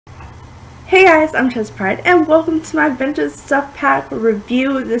Hey guys, I'm ChezPride and welcome to my vintage stuff pack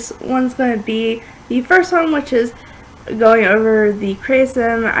review. This one's going to be the first one, which is going over the create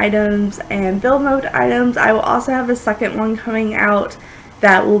sim items and build mode items. I will also have a second one coming out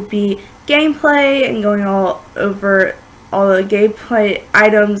that will be gameplay and going all over all the gameplay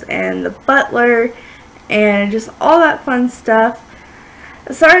items and the butler and just all that fun stuff.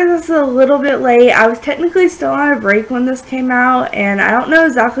 Sorry this is a little bit late. I was technically still on a break when this came out, and I don't know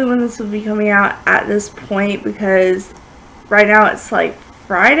exactly when this will be coming out at this point because right now it's like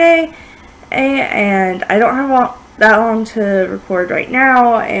Friday and I don't have that long to record right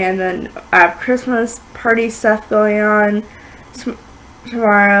now, and then I have Christmas party stuff going on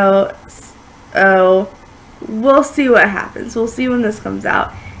tomorrow, so we'll see what happens. We'll see when this comes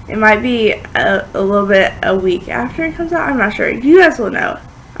out. It might be a little bit a week after it comes out. I'm not sure. You guys will know.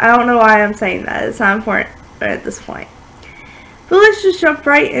 I don't know why I'm saying that. It's not important at this point. But let's just jump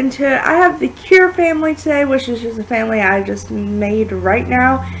right into it. I have the Cure family today, which is just a family I just made right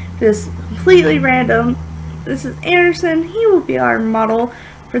now. Just completely random. This is Anderson. He will be our model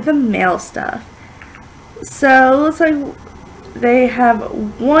for the male stuff. So, looks like they have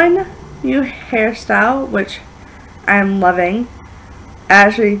one new hairstyle, which I'm loving. I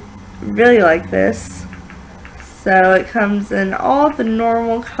actually really like this. So it comes in all the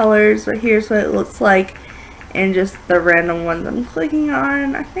normal colors, but here's what it looks like in just the random ones I'm clicking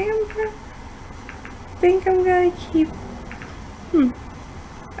on. I think I'm gonna keep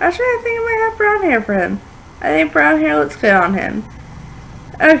actually I think I might have brown hair for him. I think brown hair looks good on him.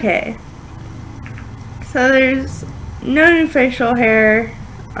 Okay. So there's no new facial hair.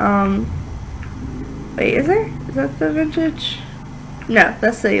 Wait, is there? Is that the vintage? No,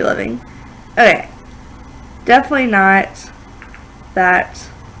 that's City Living. Okay. Definitely not that.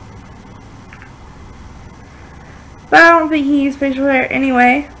 But I don't think he needs facial hair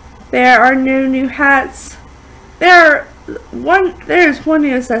anyway. There are no new hats. There's one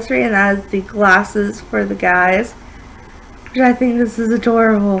new accessory, and that is the glasses for the guys. Which I think this is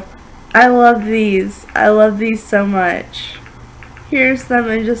adorable. I love these. I love these so much. Here's them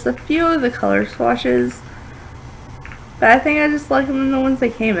in just a few of the color swatches. But I think I just like them in the ones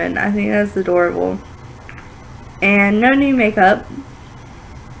they came in. I think that's adorable. And no new makeup.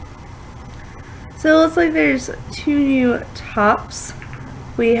 So it looks like there's two new tops.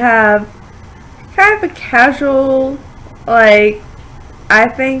 We have kind of a casual, like, I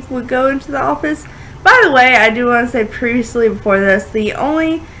think would go into the office. By the way, I do want to say previously before this, the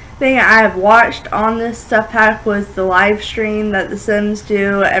only thing I have watched on this stuff pack was the live stream that The Sims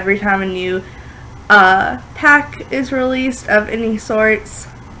do every time a new pack is released of any sorts.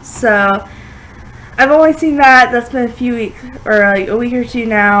 So I've only seen that. That's been a few weeks, or like a week or two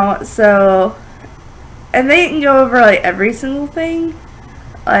now. So, and they didn't go over like every single thing,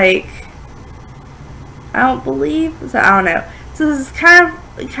 like, I don't believe, so I don't know. So this is kind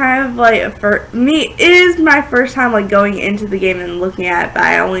of like, for me, it is my first time like going into the game and looking at it, but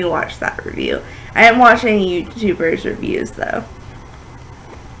I only watched that review. I didn't watch any YouTubers reviews though.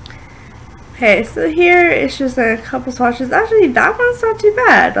 Okay, so here it's just a couple swatches. Actually, that one's not too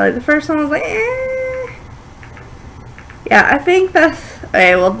bad. Like, the first one was like, eh. Yeah, I think that's,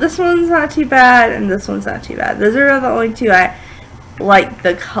 okay, well, this one's not too bad, and this one's not too bad. Those are the only two I like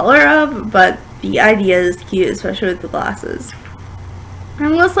the color of, but the idea is cute, especially with the glasses.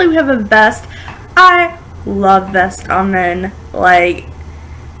 And looks like we have a vest. I love vests on men. Like,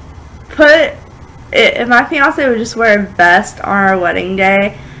 if my fiance would just wear a vest on our wedding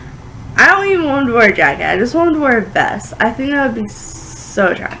day, I don't even want him to wear a jacket. I just want him to wear a vest. I think that would be so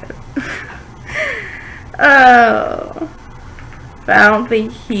attractive. Oh. But I don't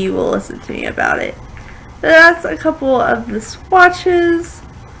think he will listen to me about it. So that's a couple of the swatches.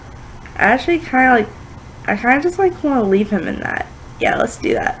 I kind of just like want to leave him in that. Yeah, let's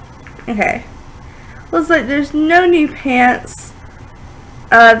do that. Okay. Looks like there's no new pants.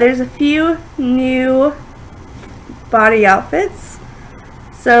 There's a few new body outfits.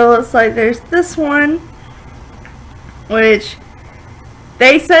 So it looks like there's this one, which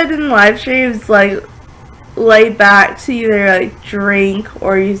they said in live streams, like, lay back to either like drink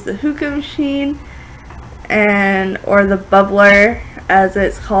or use the hookah machine, or the bubbler as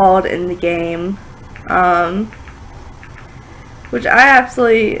it's called in the game, which I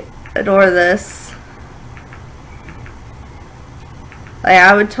absolutely adore this. Like,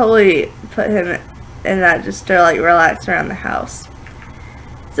 I would totally put him in that just to like relax around the house.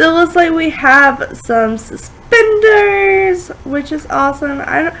 So it looks like we have some suspenders, which is awesome.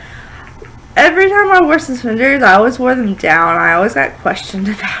 Every time I wore suspenders, I always wore them down. I always got questioned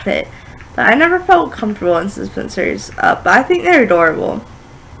about it. But I never felt comfortable in suspenders up. But I think they're adorable.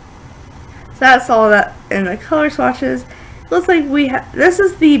 that's all that in the color swatches. Looks like we have, this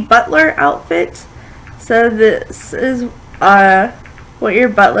is the butler outfit. So this is what your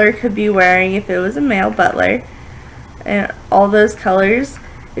butler could be wearing if it was a male butler. And all those colors.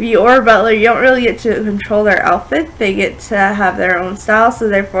 If you are a butler, you don't really get to control their outfit. They get to have their own style, so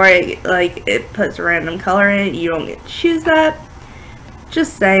therefore it puts a random color in it. You don't get to choose that.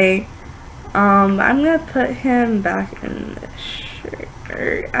 Just saying. I'm gonna put him back in the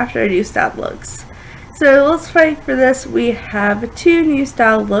shirt after I do style looks. So let's fight for this. We have two new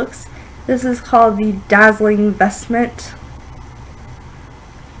style looks. This is called the Dazzling Vestment.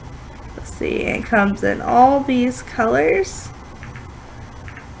 Let's see, it comes in all these colors.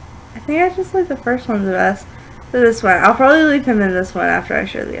 I think I just like the first one the best. So this one, I'll probably leave him in this one after I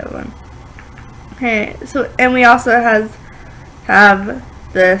show the other one. Okay, so, and we also have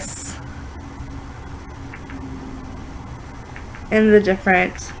this in the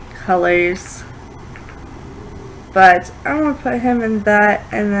different colors. But I'm going to put him in that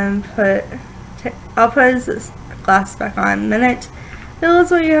and then I'll put his glasses back on in a minute. It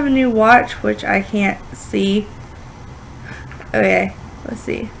looks like you have a new watch, which I can't see. Okay, let's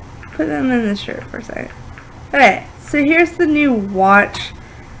see. Put them in the shirt for a second. Okay, so here's the new watch.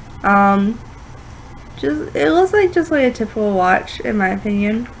 It looks like just like a typical watch in my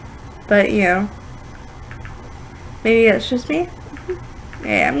opinion. But you know, maybe it's just me.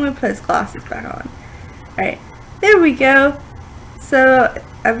 Yeah, I'm going to put his glasses back on. Alright. There we go. So,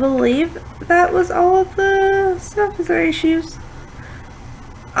 I believe that was all of the stuff. Is there any shoes?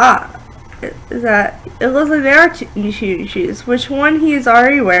 Is that, it looks like there are two new shoes. Which one he is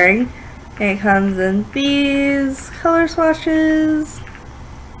already wearing. And it comes in these color swatches.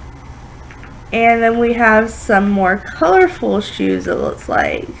 And then we have some more colorful shoes, it looks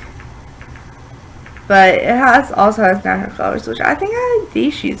like. But it also has natural colors, which I think I like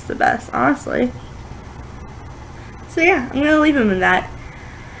these shoes the best, honestly. So yeah, I'm going to leave him in that.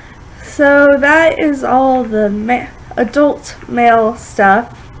 So that is all the adult male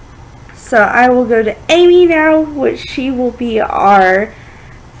stuff. So I will go to Amy now, which she will be our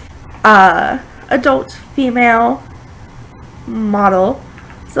adult female model.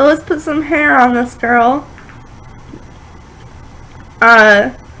 So let's put some hair on this girl.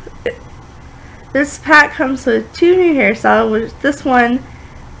 This pack comes with two new hairstyles, which this one,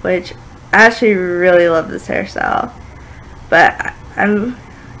 which I actually really love this hairstyle. But I'm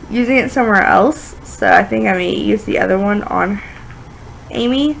using it somewhere else, so I think I'm going to use the other one on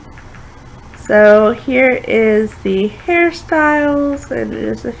Amy. So here is the hairstyles, and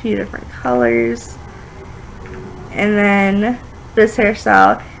there's a few different colors. And then this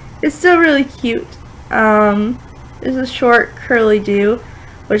hairstyle is still really cute. There's a short curly do,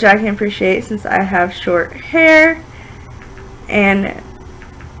 which I can appreciate since I have short hair. And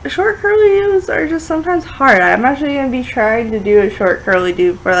short curly do's are just sometimes hard. I'm actually going to be trying to do a short curly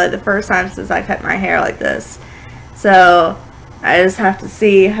do for like the first time since I cut my hair like this. So I just have to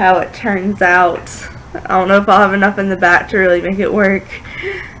see how it turns out. I don't know if I'll have enough in the back to really make it work.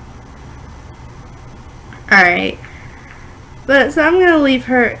 Alright. But so I'm going to leave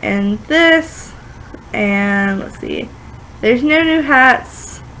her in this. And let's see. There's no new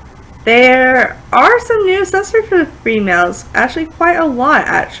hats. There are some new accessories for the females. Actually, quite a lot,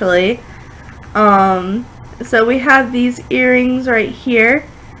 actually. So we have these earrings right here,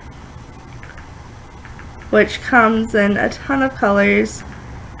 which comes in a ton of colors.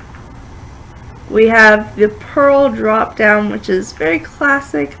 We have the pearl drop down, which is very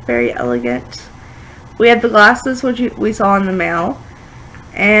classic, very elegant. We have the glasses, which we saw in the male.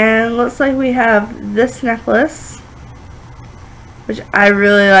 And looks like we have this necklace, which I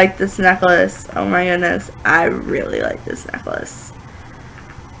really like this necklace. Oh my goodness, I really like this necklace.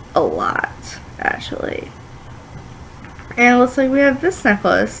 A lot, actually. And it looks like we have this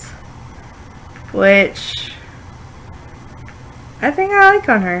necklace, which I think I like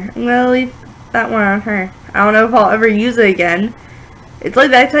on her. I'm going to leave that one on her. I don't know if I'll ever use it again. It's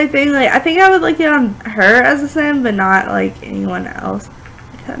like that type thing. Like, I think I would like it on her as a sim, but not like anyone else.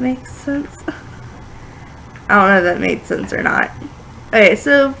 If that makes sense. I don't know if that made sense or not. Okay,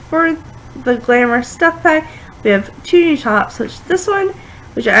 so for the Glamour stuff pack, we have two new tops, which this one,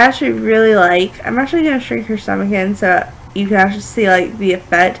 which I actually really like. I'm actually going to shrink her stomach in so you can actually see like the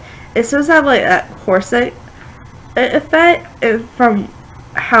effect. It's supposed to have like that corset effect from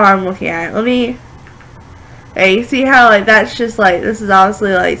how I'm looking at it. Let me, okay, you see how like that's just like, this is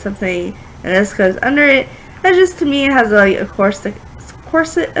obviously like something, and this goes under it. That just to me it has like a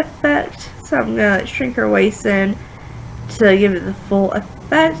corset effect. So I'm going to like, shrink her waist in to give it the full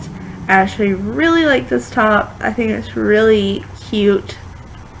effect. I actually really like this top. I think it's really cute.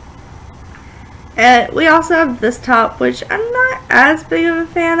 And we also have this top, which I'm not as big of a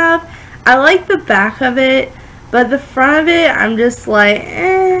fan of. I like the back of it, but the front of it, I'm just like,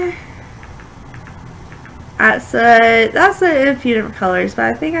 eh. That's in a few different colors, but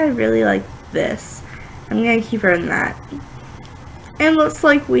I think I really like this. I'm going to keep her in that. And looks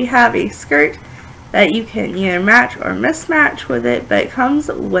like we have a skirt that you can either match or mismatch with it, but it comes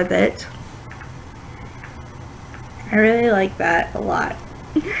with it. I really like that a lot.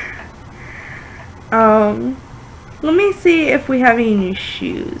 Let me see if we have any new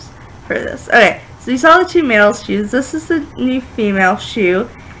shoes for this. Okay, so you saw the two male shoes. This is the new female shoe.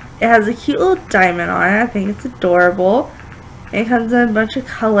 It has a cute little diamond on it. I think it's adorable. It comes in a bunch of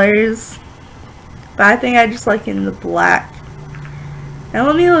colors, but I think I just like it in the black. Now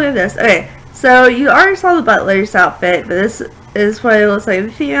let me look at this. Okay, so you already saw the butler's outfit, but this is what it looks like.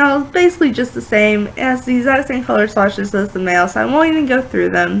 The female is basically just the same. It has the exact same color swatches as the male, so I won't even go through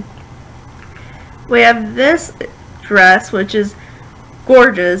them. We have this dress, which is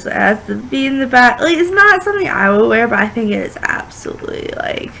gorgeous. It has the V in the back. Like, it's not something I would wear, but I think it is absolutely,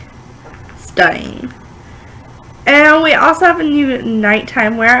 like, stunning. And we also have a new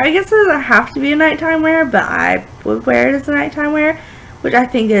nighttime wear. I guess it doesn't have to be a nighttime wear, but I would wear it as a nighttime wear, which I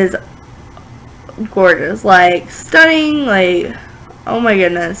think is gorgeous. Like, stunning. Like, oh my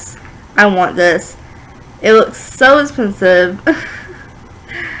goodness. I want this. It looks so expensive.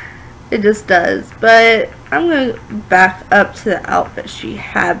 It just does. But I'm going to back up to the outfit she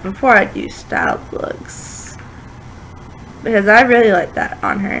had before I do styled looks, because I really like that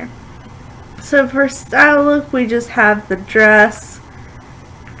on her. So for style look, we just have the dress.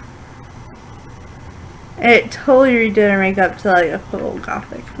 It totally redid her makeup to like a full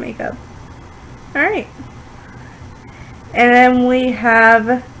gothic makeup. Alright. And then we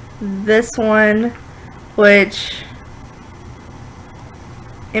have this one, which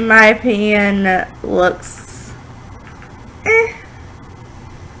in my opinion looks like,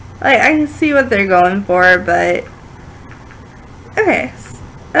 I can see what they're going for, but okay.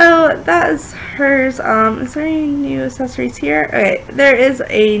 Oh, that is hers. Is there any new accessories here? Okay, there is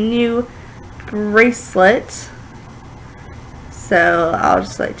a new bracelet. So I'll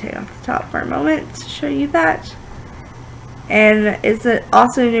just like take off the top for a moment to show you that. And it's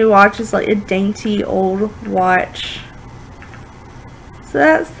also a new watch. It's like a dainty old watch. So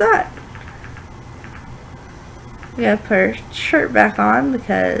that's that. We gotta put her shirt back on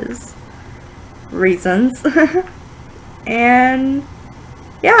because reasons. And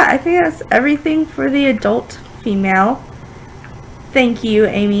yeah, I think that's everything for the adult female. Thank you,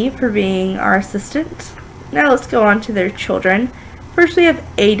 Amy, for being our assistant. Now let's go on to their children. First we have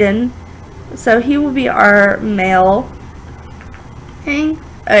Aiden. So he will be our male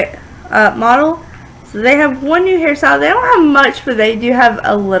model. So they have one new hairstyle. They don't have much, but they do have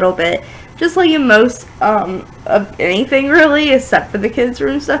a little bit. Just like in most of anything really, except for the kids'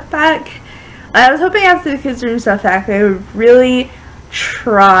 room stuff pack. I was hoping after the kids' room stuff pack they would really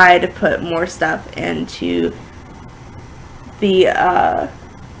try to put more stuff into the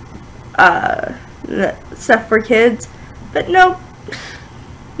stuff for kids, but nope.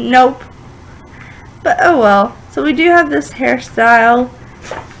 But oh well. So we do have this hairstyle,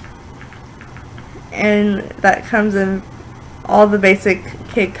 and that comes in all the basic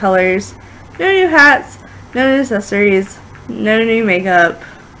kid colors. No new hats, no new accessories, no new makeup.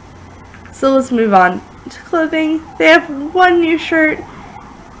 So let's move on to clothing. They have one new shirt,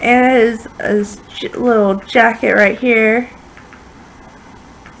 and it is a little jacket right here.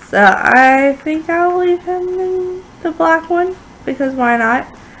 So I think I'll leave him in the black one, because why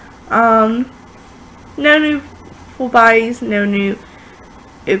not? No new full bodies, no new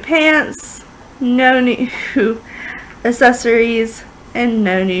pants, no new accessories, and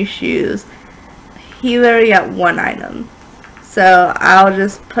no new shoes. He literally got one item. So I'll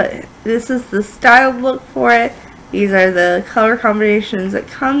just put, this is the styled look for it. These are the color combinations it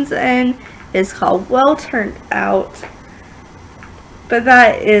comes in. It's called Well Turned Out. But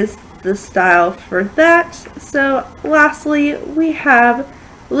that is the style for that. So lastly, we have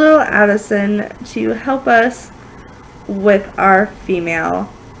little Addison to help us with our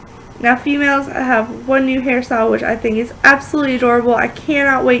female. Now females have one new hairstyle, which I think is absolutely adorable. I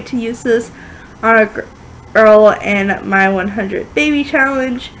cannot wait to use this on a girl in my 100 baby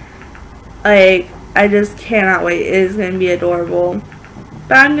challenge. Like, I just cannot wait. It is going to be adorable.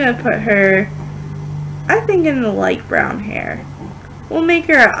 But I'm going to put her, I think, in the light brown hair. We'll make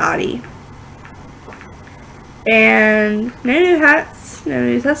her an Audie. And no new hats, no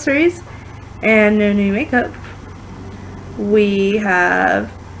new accessories, and no new makeup. We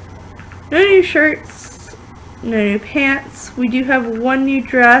have no new shirts, no new pants. We do have one new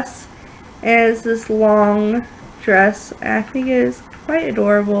dress, And it's this long dress, and I think it is quite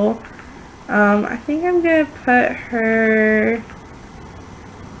adorable. I think I'm gonna put her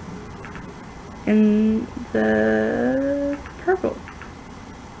in the purple,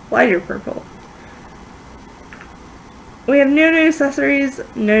 lighter purple. We have no new accessories,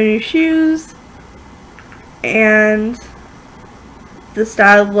 no new shoes, and the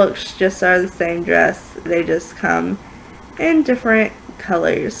style looks just are the same dress. They just come in different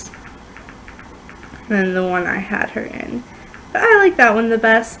colors than the one I had her in. But I like that one the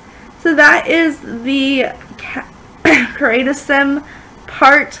best. So that is the Creative Sim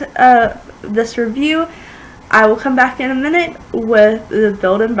part of this review. I will come back in a minute with the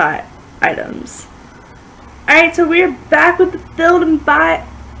build and buy items. Alright, so we're back with the build and buy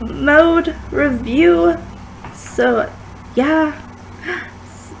mode review. So yeah.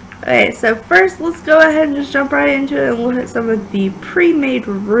 Okay, so first let's go ahead and just jump right into it and look at some of the pre-made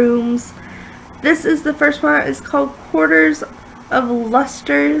rooms. This is the first one. It's called Quarters of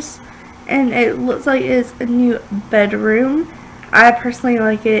Lusters, and it looks like it's a new bedroom. I personally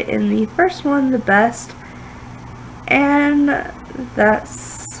like it in the first one the best, and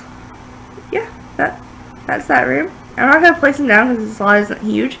that's, yeah, that's that room. I'm not going to place them down because the slide isn't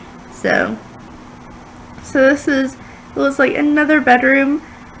huge, so this is, it looks like another bedroom.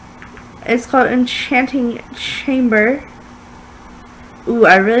 It's called Enchanting Chamber. Ooh,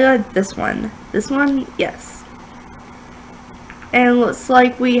 I really like this one. This one, yes. And it looks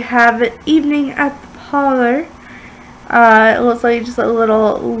like we have an evening at the parlor. It looks like just a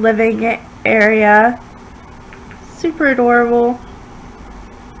little living area. Super adorable.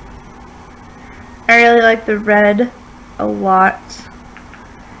 I really like the red a lot.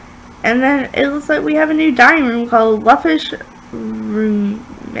 And then it looks like we have a new dining room called Luffish Room.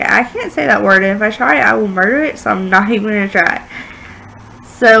 I can't say that word, and if I try I will murder it, so I'm not even going to try.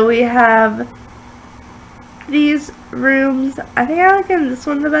 So we have these rooms. I think I like this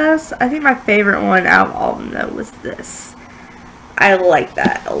one the best. I think my favorite one out of all of them though was this. I like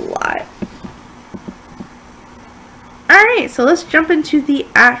that a lot. Alright, so let's jump into the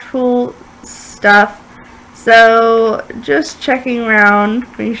actual stuff. So just checking around,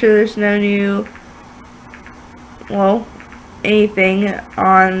 making sure there's no new, well, anything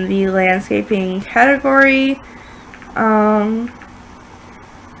on the landscaping category. No,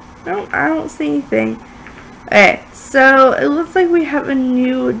 I don't see anything. Okay, so it looks like we have a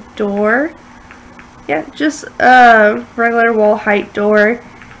new door. Yeah, just a regular wall height door.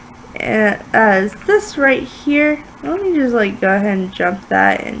 And as this right here, let me just like go ahead and jump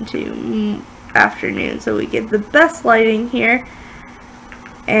that into afternoon so we get the best lighting here.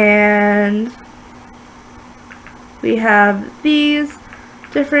 And we have these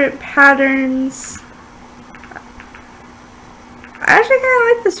different patterns. I actually kind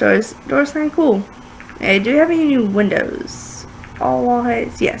of like this door. This door's kind of cool. Okay, do we have any new windows? All wall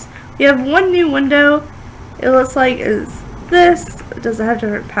heights? Yes. We have one new window. It looks like is this. Does it have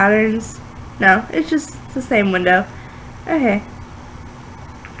different patterns? No, it's just the same window. Okay.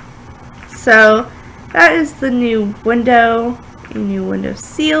 So that is the new window. Any new window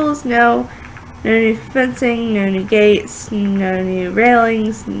seals? No. No new fencing, no new gates, no new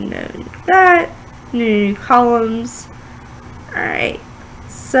railings, no that, no new columns. Alright,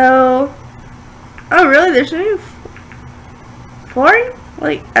 so, oh really, there's no new flooring?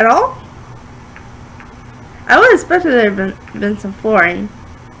 Like, at all? I would have expected there had been some flooring.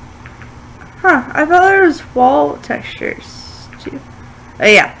 Huh, I thought there was wall textures too. Oh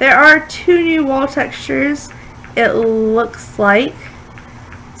yeah, there are 2 new wall textures, it looks like.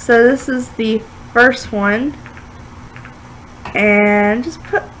 So this is the first one, and just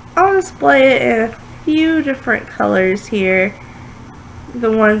I'll display it in a few different colors here.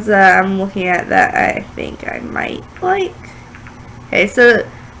 The ones that I'm looking at that I think I might like. Okay, so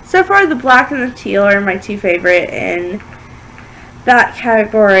far the black and the teal are my 2 favorite in that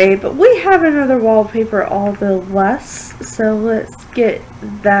category, but we have another wallpaper all the less, so let's get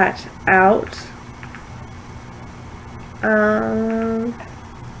that out.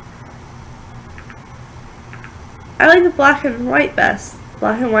 I like the black and white best.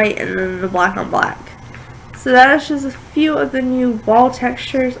 Black and white and then the black on black. So that is just a few of the new wall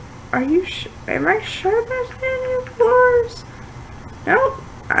textures. Are you sure? Am I sure there's no new floors? Nope.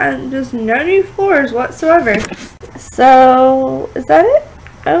 Just no new floors whatsoever. So, is that it?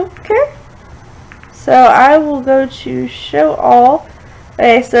 Okay. So I will go to show all.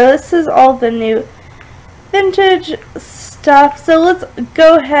 Okay, so this is all the new vintage stuff. So let's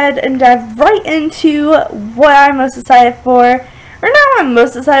go ahead and dive right into what I'm most excited for. Or not what I'm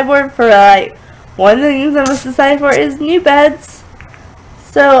most excited for like one of the things I'm most excited for is new beds.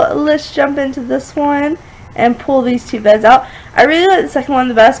 So let's jump into this one and pull these two beds out. I really like the second one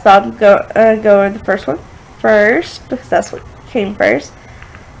the best, but I'll go over the first one first because that's what came first.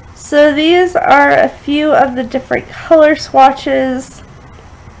 So these are a few of the different color swatches.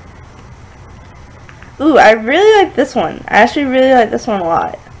 Ooh, I really like this one. I actually really like this one a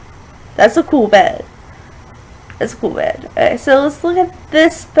lot. That's a cool bed. That's a cool bed. Okay, so let's look at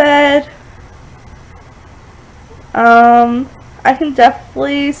this bed. I can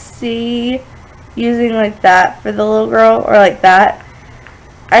definitely see using like that for the little girl, or like that.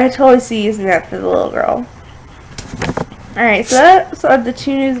 I could totally see using that for the little girl. Alright, so that's the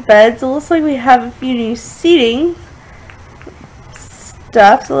two new beds. It looks like we have a few new seating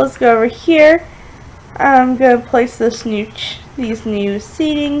stuff. So let's go over here. I'm going to place these new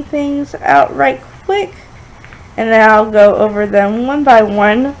seating things out right quick. And then I'll go over them one by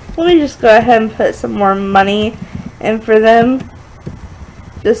one. Let me just go ahead and put some more money in for them,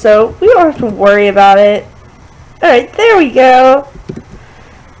 just so we don't have to worry about it. Alright, there we go.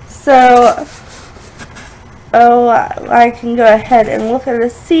 So, I can go ahead and look at the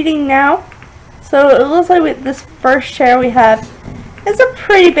seating now. So it looks like with this first chair we have, it's a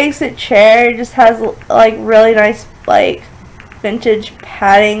pretty basic chair. It just has like really nice like vintage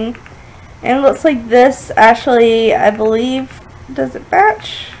padding. And it looks like this actually, I believe, does it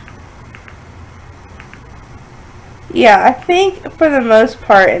match? Yeah, I think for the most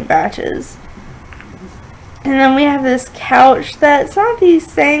part it matches. And then we have this couch that's not these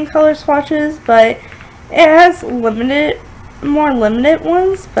same color swatches, but it has more limited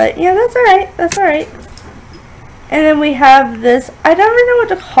ones. But yeah, that's alright. That's alright. And then we have this, I never know what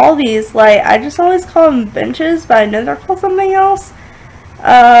to call these. Like, I just always call them benches, but I know they're called something else.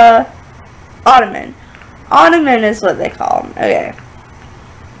 Ottoman. Ottoman is what they call them. Okay.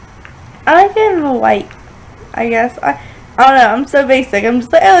 I like it in the white, I guess. I don't know. I'm so basic. I'm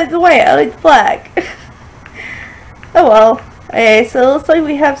just like, I like the white. I like the black. Oh well. Okay, so it looks like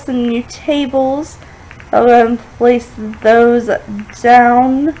we have some new tables. I'll go ahead and place those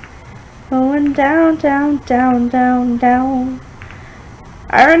down. Going down, down, down, down, down.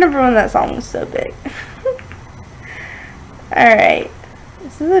 I remember when that song was so big. Alright.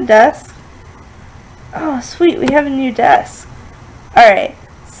 This is a desk. Oh, sweet. We have a new desk. Alright.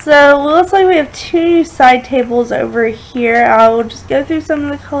 So, it looks like we have two new side tables over here. I will just go through some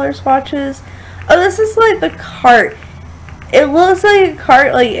of the color swatches. Oh, this is like the cart. It looks like a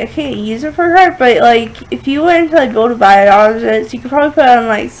cart. Like, I can't use it for a cart, but like, if you went to like go to buy objects, you could probably put on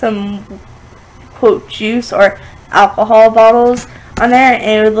like some quote juice or alcohol bottles on there, and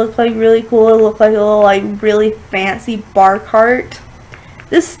it would look like really cool. It would look like a little like really fancy bar cart.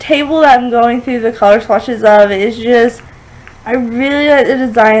 This table that I'm going through the color swatches of is just, I really like the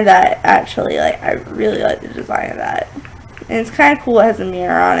design of that, actually. Like, I really like the design of that. And it's kind of cool it has a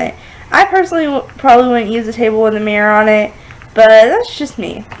mirror on it. I personally probably wouldn't use a table with a mirror on it, but that's just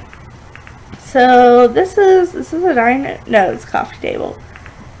me. So, this is a diner? No, it's a coffee table.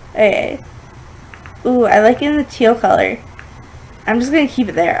 Okay. Ooh, I like it in the teal color. I'm just going to keep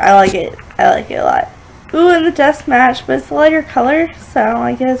it there. I like it. I like it a lot. Ooh, and the desk match, but it's a lighter color, so I don't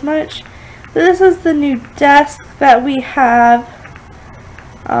like it as much. So this is the new desk that we have.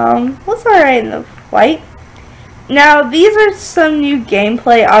 What's alright in the white? Now, these are some new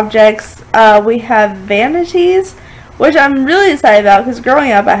gameplay objects. We have vanities, which I'm really excited about, because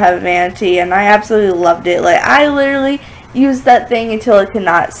growing up I had a vanity, and I absolutely loved it. Like, I literally used that thing until it could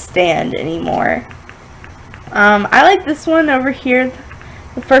not stand anymore. I like this one over here.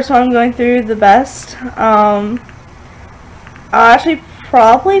 The first one I'm going through the best. I'll actually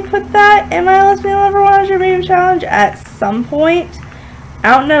probably put that in my Lesbian Lover 100 Meme Challenge at some point.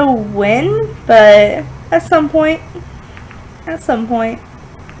 I don't know when, but at some point. At some point.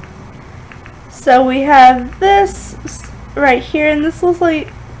 So we have this right here, and this looks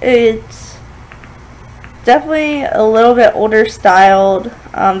like it's definitely a little bit older styled.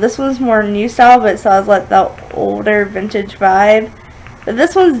 This one's more new style, but it still has like the older vintage vibe. But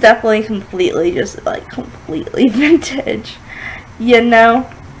this one's definitely completely, just like completely vintage. You know?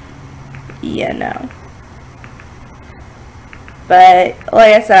 You know. But,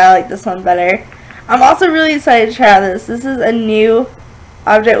 like I said, I like this one better. I'm also really excited to try this. This is a new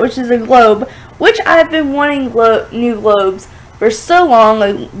object, which is a globe. Which I've been wanting new globes for so long.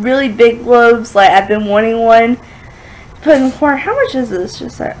 Like, really big globes. Like, I've been wanting one. Put in the corner. How much is this?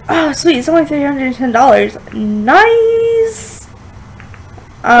 Just like, oh, sweet. It's only $310. Nice!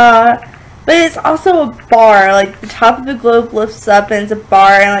 But it's also a bar. Like, the top of the globe lifts up and it's a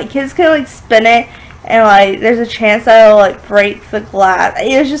bar, and like kids can like spin it, and like there's a chance that it'll like break the glass.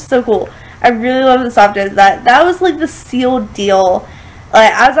 It's just so cool. I really love this object. That was like the sealed deal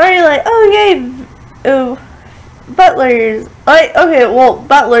Like, I was already like, oh yay, ooh, butlers. Like, okay, well,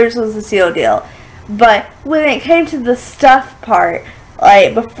 butlers was the seal deal. But when it came to the stuff part,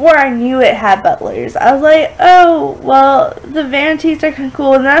 like, before I knew it had butlers, I was like, oh, well, the vanities are kind of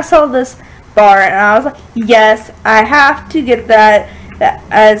cool. And then I saw this bar, and I was like, yes, I have to get that. That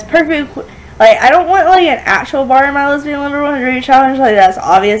as perfect. Like, I don't want, like, an actual bar in my lesbian number 100 challenge. Like, that's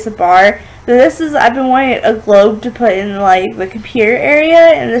obvious a bar. But this is, I've been wanting a globe to put in, like, the computer area.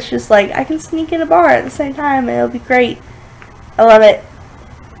 And it's just, like, I can sneak in a bar at the same time. And it'll be great. I love it.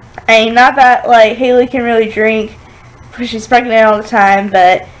 I mean, not that, like, Haley can really drink because she's pregnant all the time.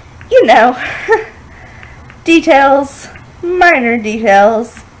 But, you know. Details. Minor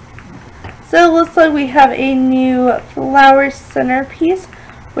details. So it looks like we have a new flower centerpiece,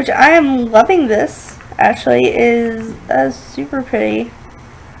 which I am loving. This actually is super pretty.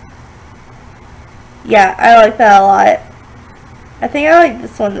 Yeah, I like that a lot. I think I like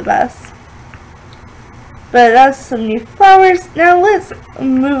this one the best. But that's some new flowers. Now let's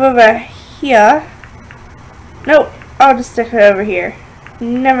move over here. Nope, I'll just stick it over here.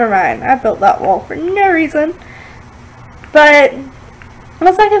 Never mind, I built that wall for no reason. But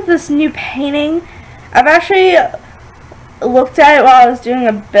looks like it's this new painting. I've actually looked at it while I was doing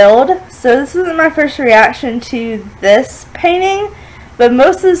a build, so this isn't my first reaction to this painting, but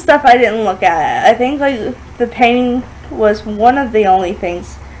most of the stuff I didn't look at. I think like the painting was one of the only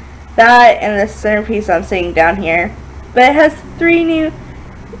things. That and the centerpiece I'm seeing down here. But it has 3 new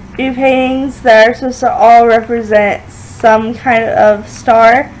paintings that are supposed to all represent some kind of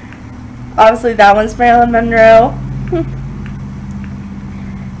star. Obviously that one's Marilyn Monroe.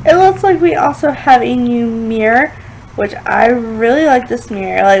 It looks like we also have a new mirror, which I really like this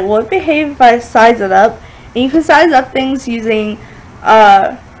mirror. Like, will it behave if I size it up? And you can size up things using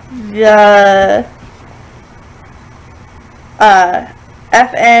the FN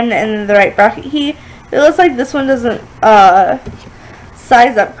and the right bracket key. It looks like this one doesn't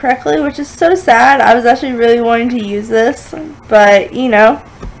size up correctly, which is so sad. I was actually really wanting to use this, but you know.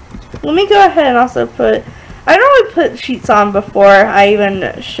 Let me go ahead and also put, I normally put sheets on before I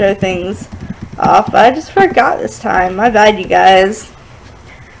even show things off, but I just forgot this time. My bad, you guys.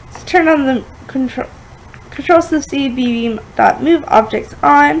 Let's turn on the Control-C-BB.move objects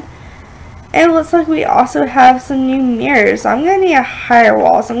on. And it looks like we also have some new mirrors. So I'm going to need a higher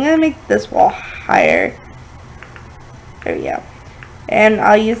wall, so I'm going to make this wall higher. There we go. And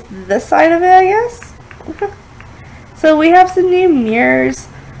I'll use this side of it, I guess. So we have some new mirrors.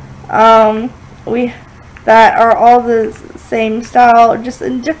 That are all the same style, just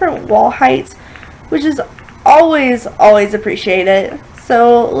in different wall heights, which is always appreciated.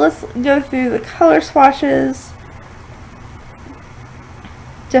 So let's go through the color swatches.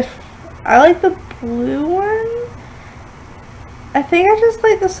 I like the blue one. I think I just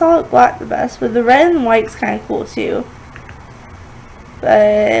like the solid black the best, but the red and white's kind of cool too.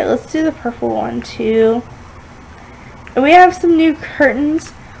 But let's do the purple one too. And we have some new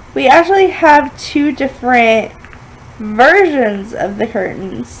curtains. We actually have 2 different versions of the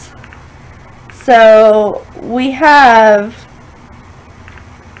curtains. So we have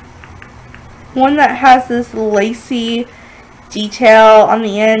one that has this lacy detail on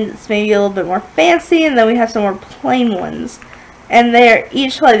the end. It's maybe a little bit more fancy, and then we have some more plain ones. And they're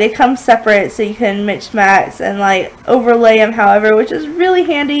each like they come separate, so you can mix match and like overlay them however, which is really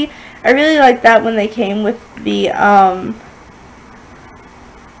handy. I really like that when they came with the I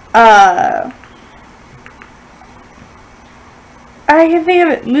can think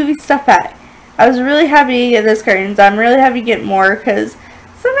of it, movie stuff pack. I was really happy to get those curtains. I'm really happy to get more because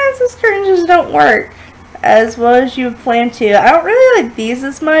sometimes those curtains just don't work as well as you would plan to. I don't really like these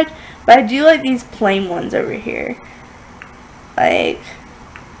as much, but I do like these plain ones over here. Like,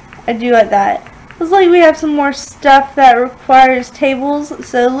 I do like that. Looks like we have some more stuff that requires tables.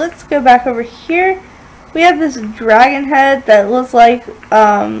 So let's go back over here. We have this dragon head that looks like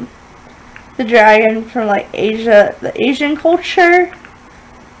the dragon from like Asia, the Asian culture.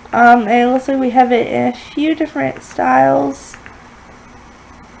 And it looks like we have it in a few different styles.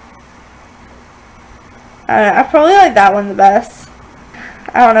 I probably like that one the best.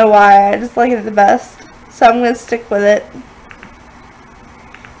 I don't know why, I just like it the best. So I'm going to stick with it.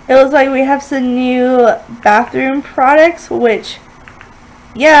 It looks like we have some new bathroom products, which,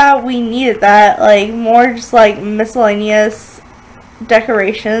 yeah, we needed that. Like, more just like miscellaneous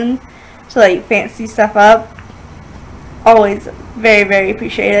decoration to like fancy stuff up. Always very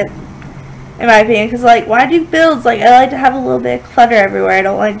appreciated, in my opinion, because like when I do builds, like I like to have a little bit of clutter everywhere. I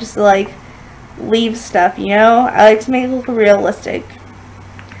don't like just to like leave stuff, you know. I like to make it look realistic.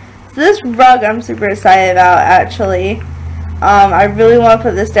 So this rug I'm super excited about, actually. I really want to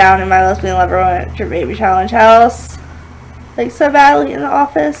put this down in my lesbian lover want your baby challenge house, like so badly in the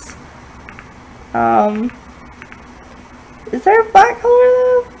office. Is there a black color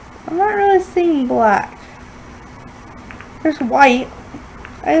though? I'm not really seeing black. There's white.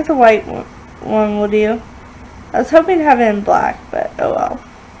 I guess a white one will do. I was hoping to have it in black, but oh well.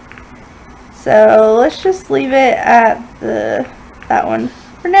 So let's just leave it at that one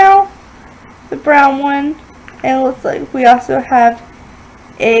for now, the brown one. And it looks like we also have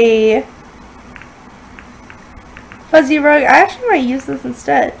a fuzzy rug. I actually might use this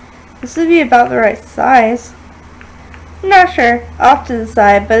instead. This would be about the right size. I'm not sure. Off to the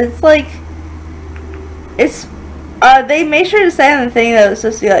side, but it's like, it's, they made sure to say on the thing that it was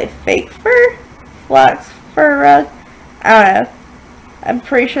supposed to be like fake fur, flax fur rug. I don't know. I'm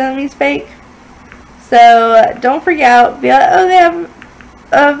pretty sure that means fake. So don't freak out. Be like, oh, they have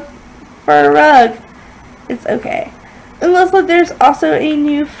a fur rug. It's okay. And looks like there's also a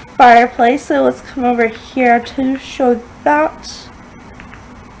new fireplace. So let's come over here to show that.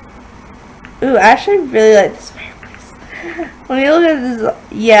 Ooh, I actually really like this fireplace. When you look at this,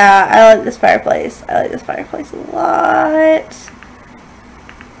 yeah, I like this fireplace. I like this fireplace a lot.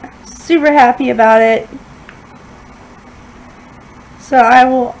 Super happy about it. So I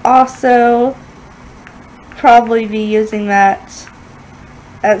will also probably be using that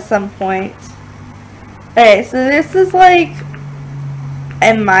at some point. Okay, so this is like,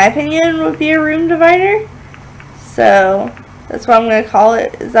 in my opinion, would be a room divider. So that's what I'm going to call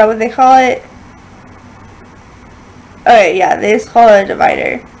it. Is that what they call it? Okay, yeah, they just call it a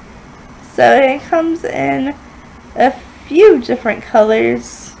divider. So it comes in a few different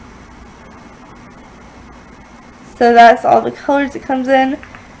colors. So that's all the colors it comes in.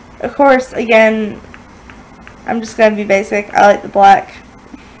 Of course, again, I'm just going to be basic. I like the black.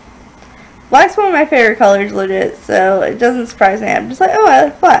 Black's one of my favorite colors, legit, so it doesn't surprise me. I'm just like, oh, I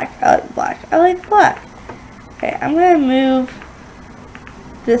like black. I like black. I like black. Okay, I'm going to move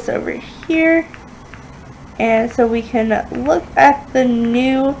this over here. And so we can look at the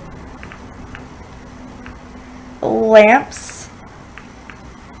new lamps.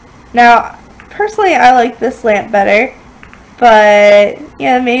 Now, personally, I like this lamp better. But,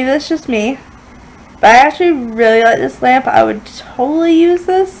 yeah, maybe that's just me. But I actually really like this lamp. I would totally use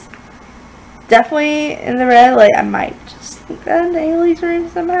this. Definitely in the red. Like, I might just sneak that into Haley's room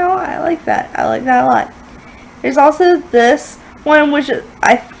somehow. I like that. I like that a lot. There's also this one, which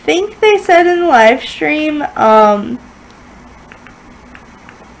I think they said in the live stream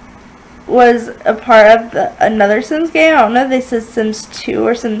was a part of another Sims game. I don't know if they said Sims 2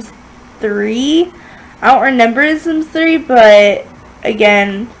 or Sims 3. I don't remember Sims 3, but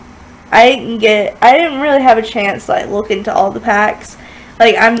again, I didn't really have a chance to like look into all the packs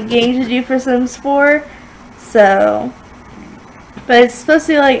like I'm getting to do for Sims 4. So, but it's supposed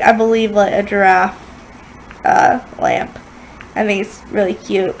to be like, I believe, like a giraffe lamp. I think it's really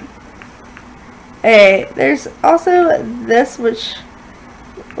cute. Okay, there's also this, which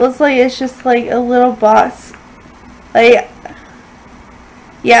looks like it's just like a little box. Like,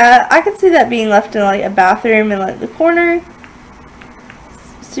 yeah, I could see that being left in like a bathroom in like the corner.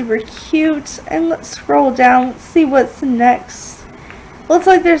 Super cute. And let's scroll down. Let's see what's next. Looks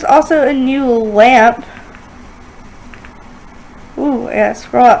like there's also a new lamp. Ooh, yeah,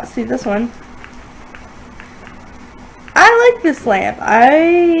 scroll up. See this one. I like this lamp.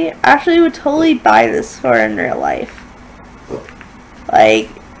 I actually would totally buy this for in real life. Like,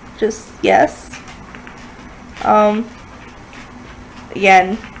 just, yes.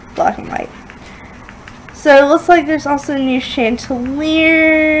 Again, black and white. So it looks like there's also a new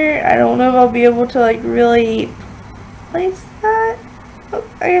chandelier. I don't know if I'll be able to like really place that. Oh,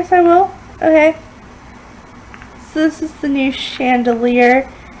 I guess I will. Okay. So this is the new chandelier.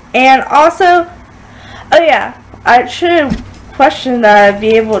 And also, oh yeah, I should have questioned that I'd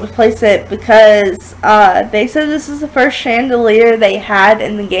be able to place it because they said this is the first chandelier they had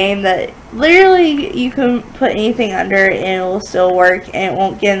in the game that literally you can put anything under it and it will still work and it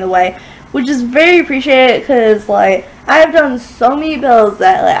won't get in the way, which is very appreciated because like I've done so many builds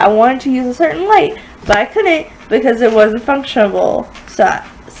that like I wanted to use a certain light but I couldn't because it wasn't functionable. So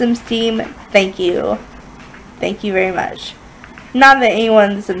Sims team, thank you very much. Not that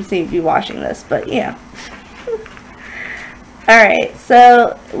anyone in the Sims team would be watching this, but yeah. Alright,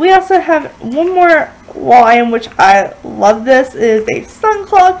 so we also have one more wall item, which I love. This is a sun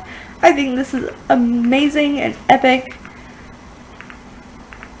clock. I think this is amazing and epic.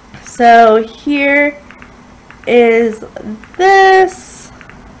 So here is this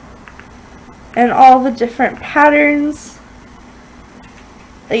and all the different patterns.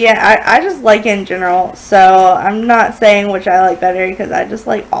 Yeah, I just like it in general, so I'm not saying which I like better because I just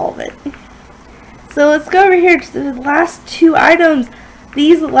like all of it. So let's go over here to the last 2 items.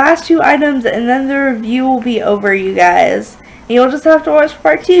 These last 2 items, and then the review will be over, you guys. And you'll just have to watch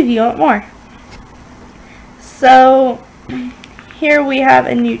part 2 if you want more. So here we have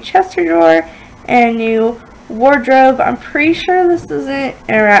a new chest drawer and a new wardrobe. I'm pretty sure this isn't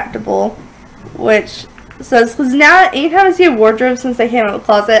interactable, which says, because now anytime I see a wardrobe since I came out of the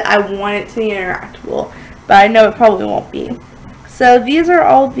closet, I want it to be interactable, but I know it probably won't be. So these are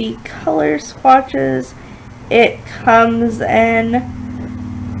all the color swatches. It comes in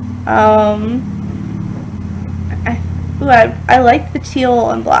I like the teal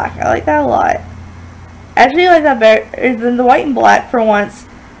and black. I like that a lot. I actually like that better than the white and black for once.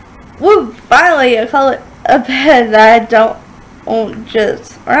 Woo! Finally a bed that I don't want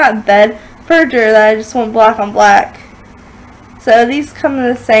just, or not bed, furniture that I just want black on black. So these come in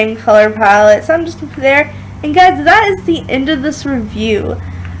the same color palette, so I'm just gonna put there. And guys, that is the end of this review.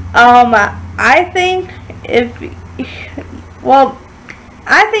 I think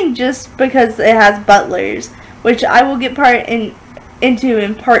I think just because it has butlers, which I will get into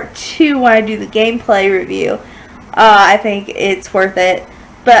in part 2 when I do the gameplay review, I think it's worth it.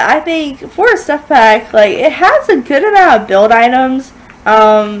 But I think for a stuff pack, like, it has a good amount of build items.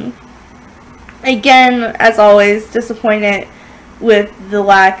 Again, as always, disappointed with the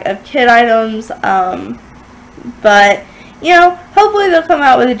lack of kit items. But, you know, hopefully they'll come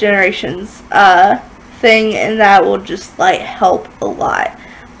out with a Generations thing, and that will just, like, help a lot.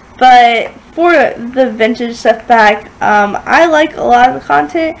 But for the vintage stuff pack, I like a lot of the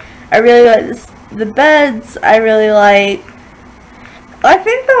content. I really like the beds. I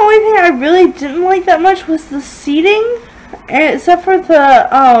think the only thing I really didn't like that much was the seating, except for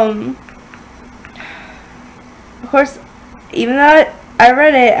the, of course, even though I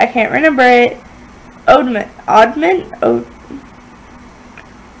read it, I can't remember it. Ottoman.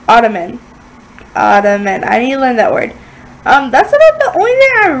 I need to learn that word. That's about the only thing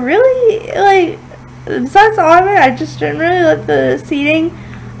I really like. Besides the ottoman, I just didn't really like the seating.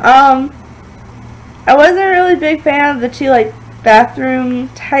 I wasn't really a big fan of the 2 like bathroom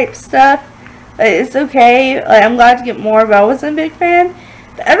type stuff. It's okay. Like, I'm glad to get more, but I wasn't a big fan.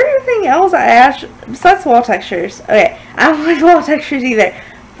 But everything else I actually, besides the wall textures. Okay, I don't like wall textures either.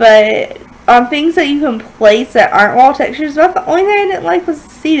 But things that you can place that aren't wall textures, about the only thing I didn't like was the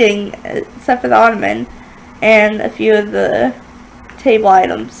seating, except for the ottoman and a few of the table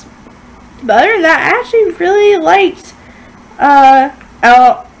items. But other than that, I actually really liked, I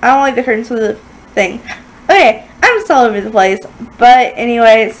don't like the curtains with the thing. Okay, I'm just all over the place. But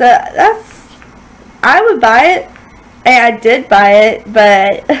anyway, so I would buy it, and I did buy it,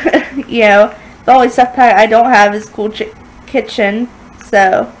 but, you know, the only stuff pack I don't have is Cool Kitchen,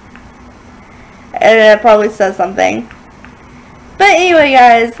 so, and it probably says something. But anyway,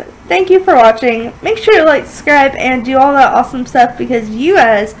 guys, thank you for watching. Make sure to like, subscribe, and do all that awesome stuff because you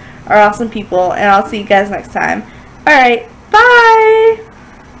guys are awesome people, and I'll see you guys next time. Alright, bye!